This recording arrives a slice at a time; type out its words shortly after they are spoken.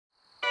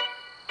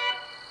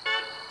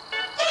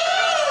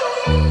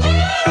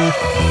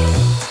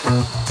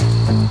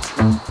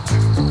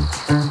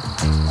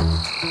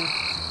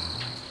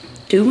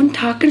Doing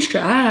talking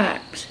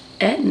stripes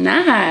at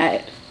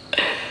night.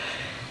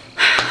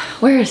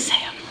 Where is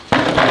Sam?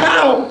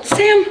 Ow!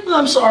 Sam!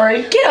 I'm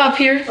sorry. Get up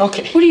here.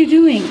 Okay. What are you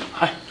doing?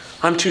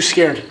 I'm too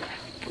scared.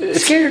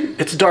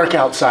 Scared? It's dark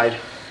outside.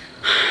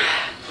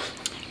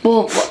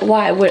 Well,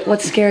 why?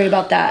 What's scary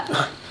about that?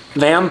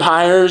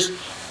 Vampires,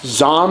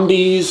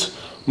 zombies.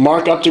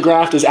 Mark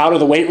Updegraft is out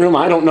of the weight room.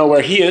 I don't know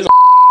where he is.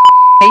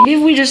 Maybe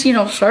if we just,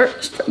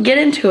 get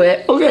into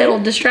it. Okay. It'll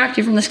distract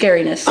you from the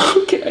scariness.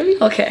 Okay.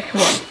 Okay,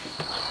 come on.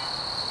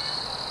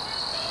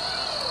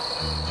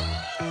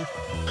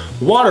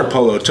 Water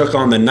polo took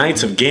on the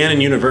Knights of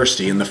Gannon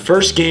University in the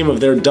first game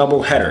of their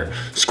doubleheader.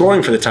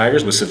 Scoring for the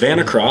Tigers was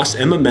Savannah Cross,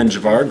 Emma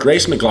Menjivar,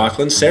 Grace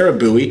McLaughlin, Sarah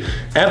Bowie,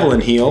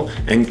 Evelyn Heel,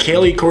 and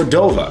Kaylee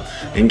Cordova.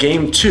 In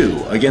Game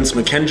 2 against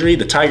McKendree,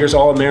 the Tigers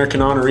All-American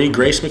honoree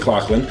Grace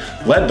McLaughlin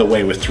led the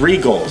way with 3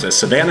 goals as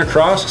Savannah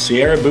Cross,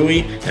 Sierra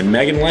Bowie, and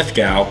Megan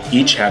Lithgow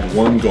each had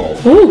 1 goal.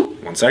 Ooh.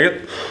 1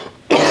 second.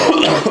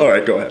 All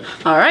right, go ahead.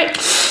 All right.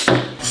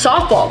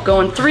 Softball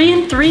going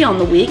 3-3 on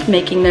the week,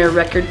 making their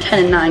record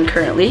 10-9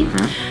 currently.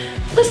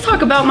 Let's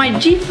talk about my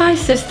G5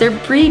 sister,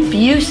 Bree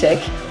Busick,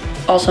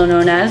 also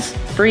known as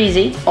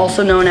Breezy,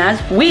 also known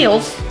as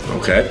Wheels.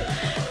 Okay.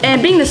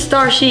 And being the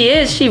star she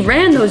is, she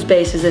ran those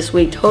bases this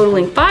week,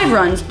 totaling 5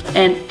 runs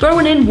and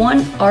throwing in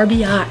 1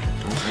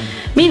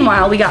 RBI.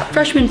 Meanwhile, we got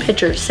freshman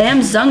pitcher Sam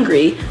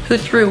Zungri, who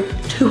threw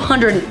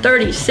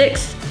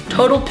 236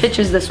 total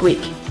pitches this week.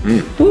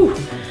 Woo.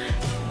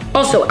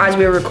 Also, as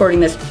we were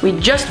recording this, we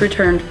just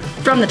returned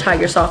from the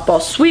Tiger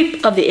softball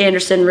sweep of the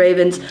Anderson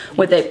Ravens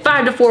with a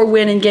 5-4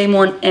 win in Game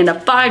 1 and a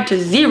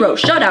 5-0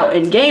 shutout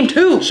in Game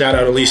 2. Shout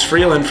out Elise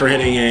Freeland for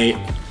hitting a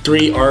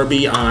 3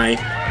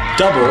 RBI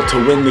double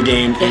to win the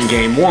game in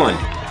Game 1.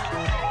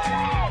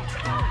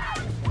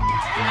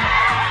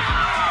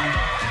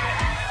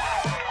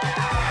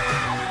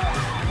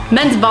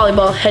 Men's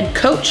volleyball head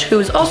coach, who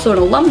is also an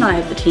alumni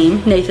of the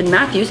team, Nathan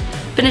Matthews,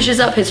 finishes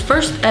up his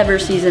first ever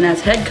season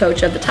as head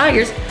coach of the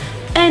Tigers,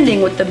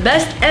 ending with the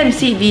best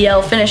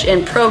MCVL finish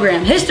in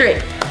program history.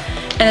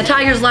 In the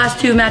Tigers' last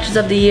 2 matches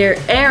of the year,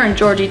 Aaron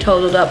Georgie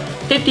totaled up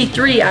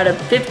 53 out of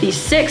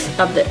 56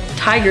 of the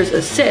Tigers'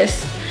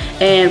 assists,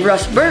 and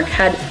Russ Burke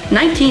had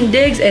 19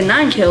 digs and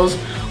 9 kills,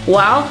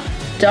 while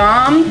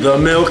Dom The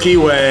Milky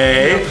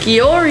Way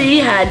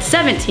Giori had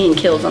 17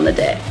 kills on the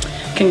day.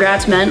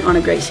 Congrats, men, on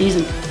a great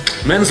season.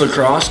 Men's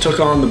lacrosse took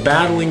on the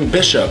battling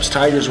Bishops.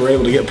 Tigers were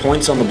able to get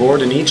points on the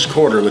board in each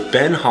quarter with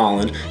Ben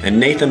Holland and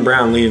Nathan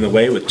Brown leading the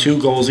way with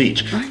 2 goals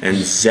each. And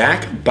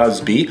Zach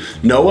Busby,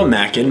 Noah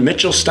Mackin,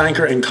 Mitchell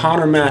Steinker, and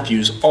Connor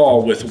Matthews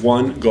all with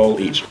 1 goal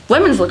each.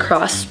 Women's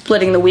lacrosse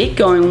splitting the week,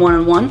 going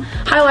 1-1,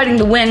 highlighting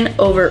the win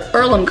over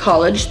Earlham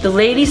College. The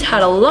ladies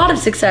had a lot of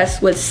success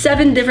with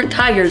 7 different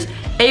Tigers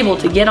able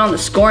to get on the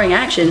scoring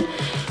action,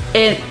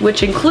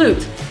 which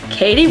includes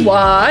Katie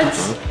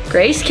Watts,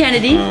 Grace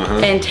Kennedy,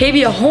 and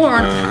Tavia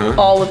Horn,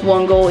 all with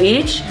 1 goal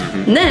each.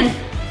 And then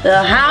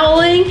the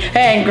howling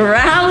and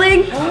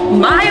growling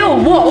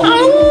Maya Wolf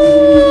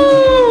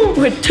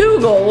with 2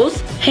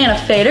 goals. Hannah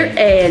Fader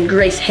and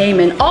Grace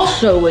Heyman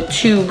also with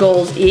 2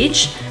 goals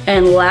each.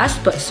 And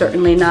last but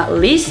certainly not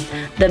least,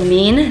 the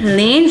mean,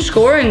 lean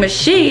scoring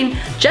machine,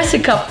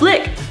 Jessica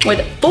Flick,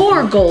 with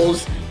 4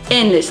 goals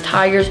in this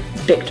Tigers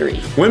victory.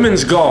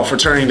 Women's golf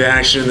returning to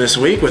action this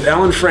week with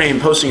Ellen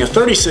Frame posting a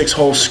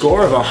 36-hole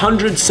score of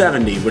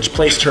 170, which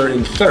placed her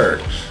in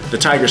 3rd. The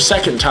Tigers'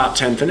 second top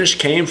 10 finish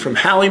came from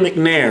Hallie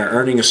McNair,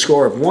 earning a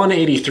score of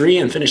 183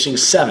 and finishing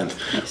 7th.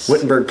 Nice.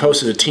 Wittenberg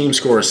posted a team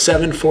score of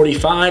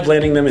 745,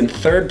 landing them in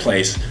 3rd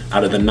place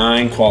out of the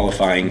 9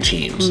 qualifying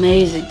teams.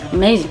 Amazing,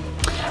 amazing.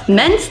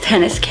 Men's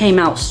tennis came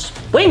out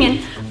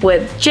swinging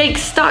with Jake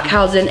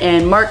Stockhausen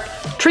and Mark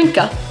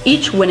Trinka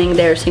each winning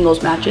their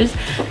singles matches,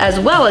 as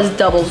well as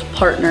doubles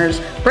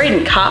partners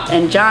Braden Kopp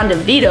and John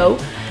DeVito,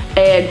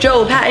 and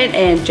Joe Patton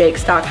and Jake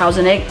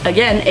Stockhausen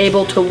again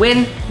able to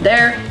win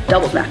their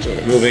doubles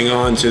matches. Moving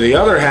on to the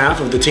other half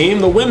of the team,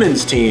 the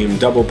women's team.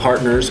 Double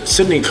partners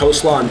Sydney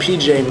Coslaw and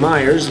PJ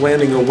Myers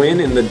landing a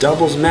win in the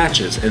doubles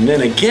matches. And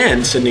then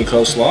again, Sydney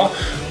Coslaw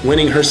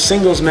winning her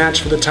singles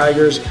match for the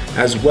Tigers,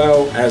 as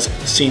well as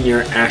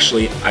senior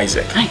Ashley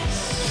Isaac.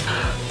 Nice.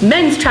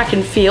 Men's track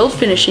and field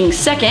finishing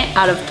 2nd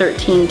out of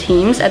 13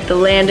 teams at the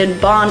Landon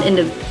Bond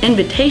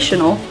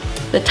Invitational.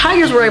 The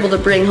Tigers were able to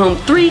bring home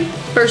 3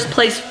 first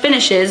place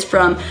finishes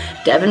from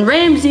Devin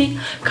Ramsey,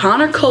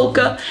 Connor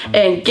Kolka,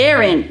 and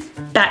Garen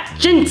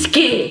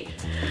Batchinski.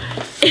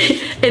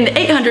 In the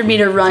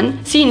 800-meter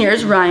run,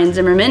 seniors Ryan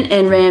Zimmerman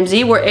and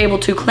Ramsey were able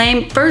to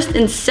claim 1st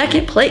and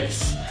 2nd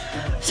place.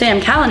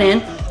 Sam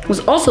Callanan was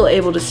also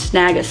able to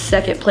snag a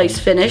 2nd place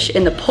finish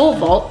in the pole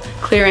vault,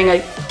 clearing a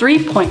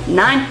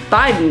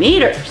 3.95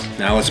 meters.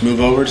 Now let's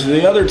move over to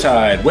the other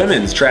tide.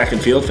 Women's track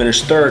and field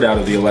finished 3rd out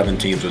of the 11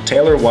 teams, with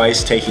Taylor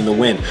Weiss taking the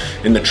win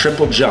in the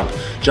triple jump,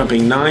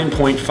 jumping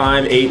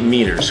 9.58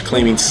 meters.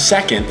 Claiming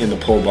 2nd in the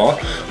pole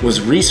vault was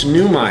Reese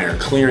Newmeyer,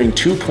 clearing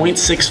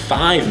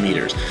 2.65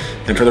 meters.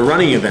 And for the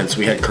running events,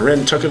 we had Corinne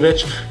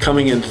Tukovic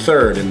coming in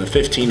third in the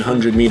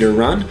 1500-meter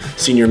run.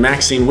 Senior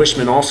Maxine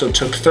Wishman also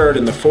took third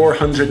in the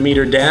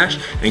 400-meter dash.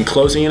 And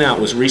closing it out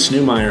was Reese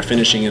Newmeyer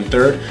finishing in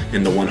third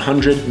in the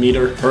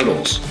 100-meter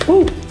hurdles.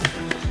 Woo.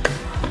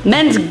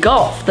 Men's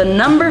golf, the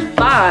number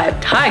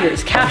 5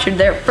 Tigers captured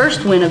their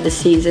first win of the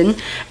season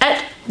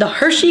at the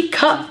Hershey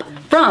Cup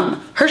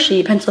from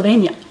Hershey,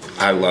 Pennsylvania.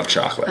 I love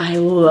chocolate. I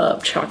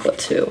love chocolate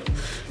too.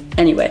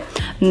 Anyway,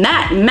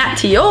 Matt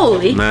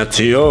Mattioli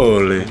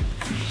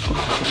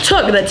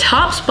took the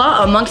top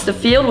spot amongst the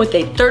field with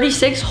a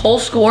 36-hole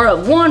score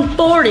of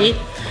 140,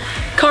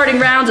 carding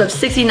rounds of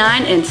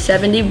 69 and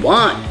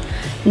 71.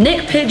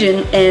 Nick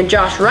Pigeon and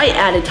Josh Wright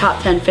added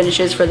top 10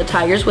 finishes for the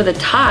Tigers with a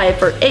tie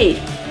for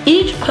 8th,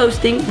 each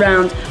posting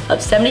rounds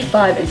of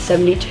 75 and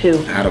 72.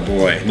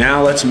 Attaboy.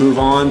 Now let's move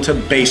on to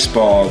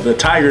baseball. The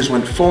Tigers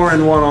went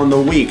 4-1 on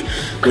the week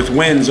with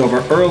wins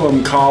over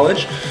Earlham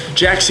College.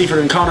 Jack Seifert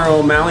and Connor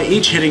O'Malley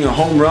each hitting a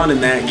home run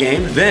in that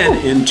game. Then,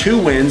 in 2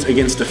 wins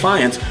against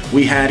Defiance,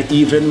 we had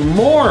even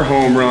more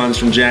home runs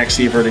from Jack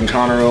Seifert and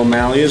Connor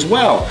O'Malley as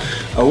well,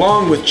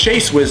 along with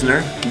Chase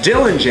Wisner,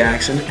 Dylan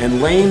Jackson,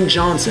 and Lane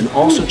Johnson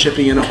also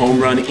chipping in a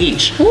home run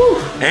each. Woo.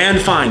 And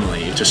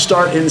finally, to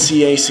start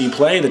NCAC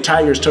play, the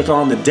Tigers took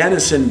on the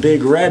Denison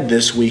Big Red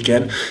this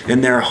weekend in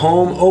their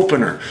home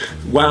opener.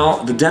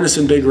 While the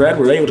Denison Big Red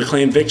were able to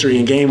claim victory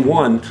in Game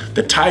 1,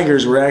 the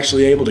Tigers were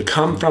actually able to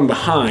come from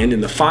behind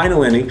in the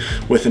final inning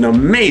with an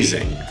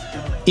amazing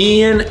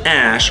Ian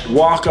Ash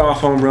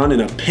walk-off home run in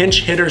a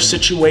pinch hitter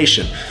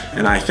situation.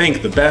 And I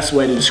think the best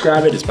way to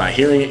describe it is by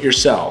hearing it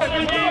yourself.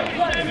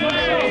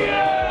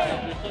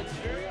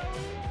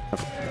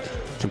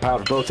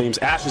 Compiled for both teams.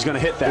 Ash is going to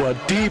hit that. A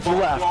deep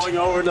left. Going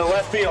over to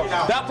left field.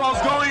 That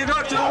ball's going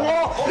to the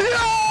wall.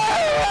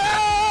 Yes!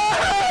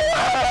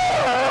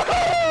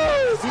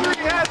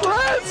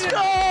 Let's go!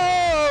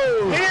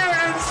 Here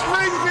in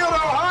Springfield,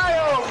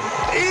 Ohio,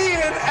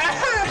 Ian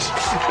Ash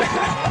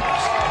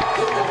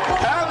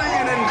having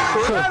an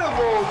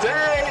incredible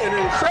day, an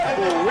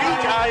incredible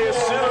week, I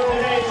assume.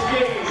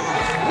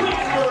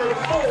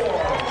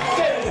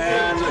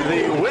 And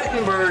the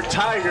Wittenberg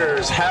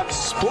Tigers have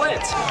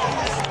split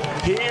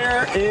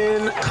here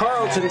in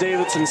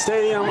Carlton-Davidson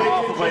Stadium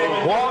off of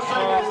a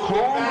walk-off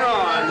home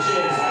run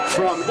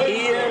from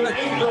Ian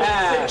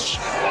Ash.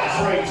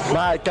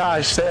 My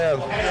gosh,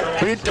 Sam,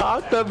 we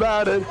talked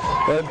about it,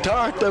 and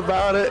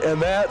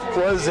that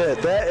was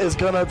it. That is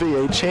going to be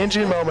a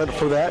changing moment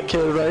for that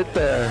kid right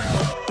there.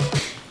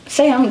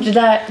 Sam,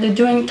 did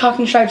doing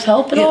Talking Stripes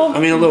help at all? I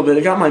mean, a little bit.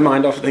 It got my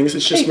mind off of things.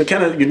 It's just,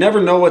 McKenna, you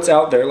never know what's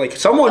out there. Like,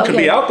 someone could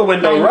be out the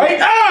window, right?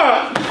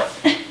 Ah!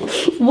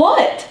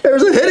 What?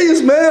 There's a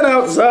hideous man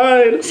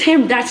outside.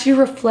 Sam, that's your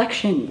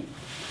reflection.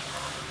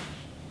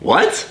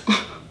 What?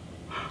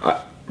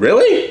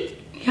 Really?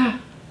 Yeah.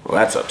 Well,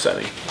 that's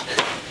upsetting.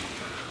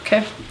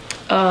 Okay.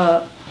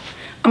 I'm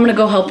gonna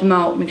go help him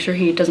out, make sure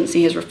he doesn't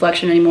see his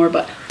reflection anymore,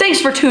 but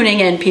thanks for tuning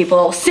in,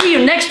 people. See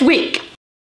you next week.